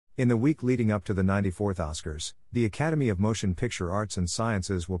In the week leading up to the 94th Oscars, the Academy of Motion Picture Arts and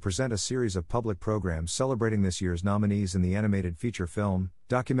Sciences will present a series of public programs celebrating this year's nominees in the animated feature film,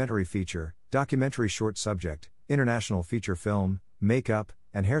 documentary feature, documentary short subject, international feature film, makeup,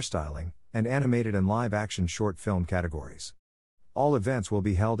 and hairstyling, and animated and live-action short film categories. All events will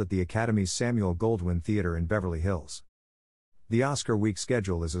be held at the Academy's Samuel Goldwyn Theater in Beverly Hills. The Oscar week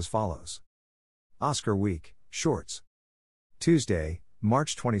schedule is as follows. Oscar week, shorts. Tuesday,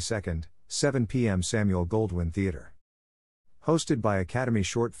 March 22, 7 p.m. Samuel Goldwyn Theater. Hosted by Academy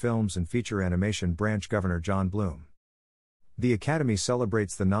Short Films and Feature Animation Branch Governor John Bloom. The Academy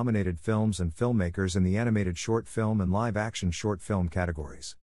celebrates the nominated films and filmmakers in the animated short film and live-action short film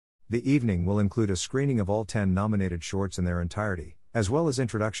categories. The evening will include a screening of all 10 nominated shorts in their entirety, as well as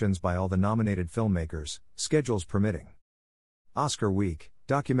introductions by all the nominated filmmakers, schedules permitting. Oscar week,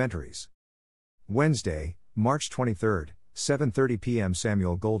 documentaries. Wednesday, March 23, 7:30 p.m.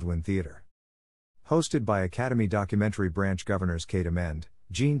 Samuel Goldwyn Theater. Hosted by Academy Documentary Branch Governors Kate Amend,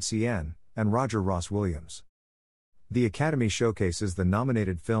 Jean Cien, and Roger Ross Williams. The Academy showcases the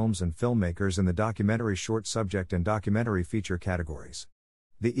nominated films and filmmakers in the documentary short subject and documentary feature categories.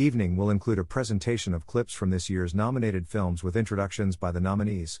 The evening will include a presentation of clips from this year's nominated films with introductions by the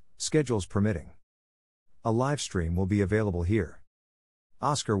nominees, schedules permitting. A live stream will be available here.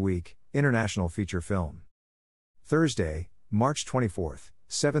 Oscar week, international feature film. Thursday, March 24,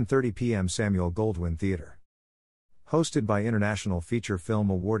 7:30 p.m. Samuel Goldwyn Theater. Hosted by International Feature Film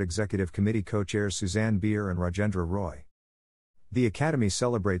Award Executive Committee co-chairs Suzanne Bier and Rajendra Roy. The Academy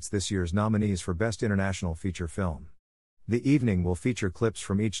celebrates this year's nominees for Best International Feature Film. The evening will feature clips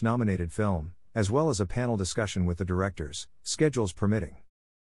from each nominated film, as well as a panel discussion with the directors, schedules permitting.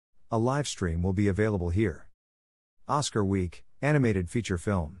 A live stream will be available here. Oscar week, animated feature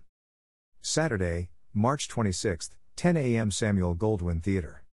film. Saturday, March 26, 10 a.m. Samuel Goldwyn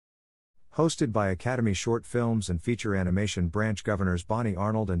Theater. Hosted by Academy Short Films and Feature Animation Branch Governors Bonnie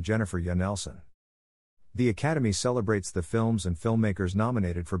Arnold and Jennifer Ya Nelson. The Academy celebrates the films and filmmakers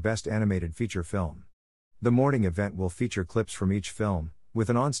nominated for Best Animated Feature Film. The morning event will feature clips from each film, with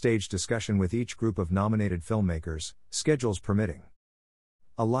an onstage discussion with each group of nominated filmmakers, schedules permitting.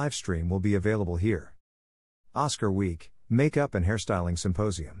 A live stream will be available here. Oscar week, makeup and hairstyling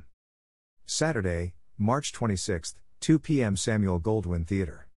symposium. Saturday, March 26, 2 p.m. Samuel Goldwyn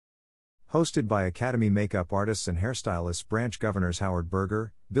Theater. Hosted by Academy makeup artists and hairstylists Branch Governors Howard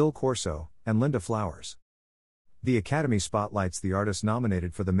Berger, Bill Corso, and Linda Flowers. The Academy spotlights the artists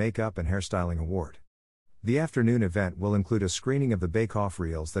nominated for the Makeup and Hairstyling Award. The afternoon event will include a screening of the Bake-Off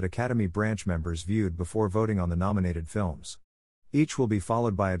reels that Academy branch members viewed before voting on the nominated films. Each will be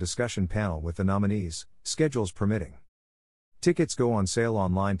followed by a discussion panel with the nominees, schedules permitting. Tickets go on sale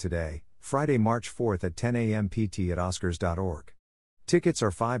online today, Friday, March 4 at 10 a.m. PT at Oscars.org. Tickets are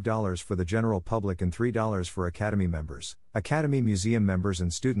 $5 for the general public and $3 for Academy members, Academy Museum members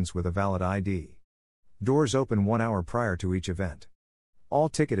and students with a valid ID. Doors open 1 hour prior to each event. All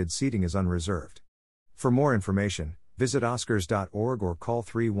ticketed seating is unreserved. For more information, visit Oscars.org or call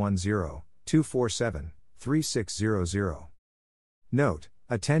 310-247-3600. Note: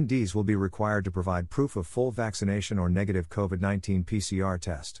 attendees will be required to provide proof of full vaccination or negative COVID-19 PCR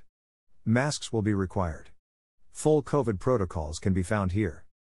test. Masks will be required. Full COVID protocols can be found here.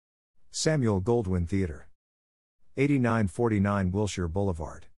 Samuel Goldwyn Theater. 8949 Wilshire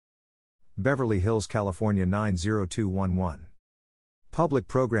Boulevard, Beverly Hills, California 90211. Public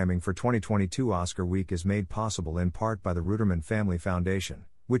programming for 2022 Oscar Week is made possible in part by the Ruderman Family Foundation,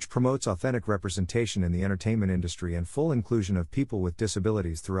 which promotes authentic representation in the entertainment industry and full inclusion of people with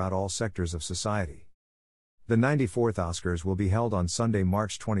disabilities throughout all sectors of society. The 94th Oscars will be held on Sunday,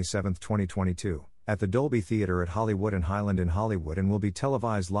 March 27, 2022, at the Dolby Theater at Hollywood and Highland in Hollywood and will be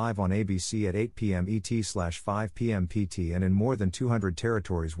televised live on ABC at 8 p.m. ET/5 p.m. PT and in more than 200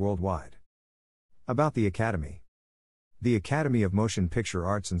 territories worldwide. About the Academy. The Academy of Motion Picture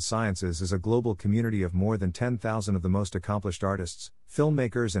Arts and Sciences is a global community of more than 10,000 of the most accomplished artists,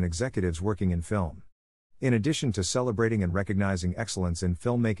 filmmakers and executives working in film. In addition to celebrating and recognizing excellence in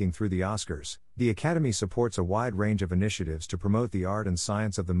filmmaking through the Oscars, the Academy supports a wide range of initiatives to promote the art and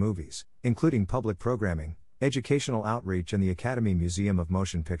science of the movies, including public programming, educational outreach and the Academy Museum of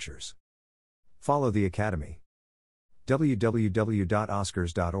Motion Pictures. Follow the Academy.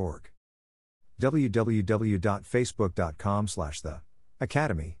 www.oscars.org.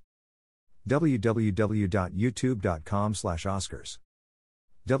 www.facebook.com/the-academy. www.youtube.com/Oscars.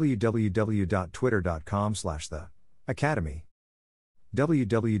 www.twitter.com/the-academy.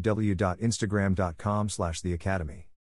 www.instagram.com/the-academy.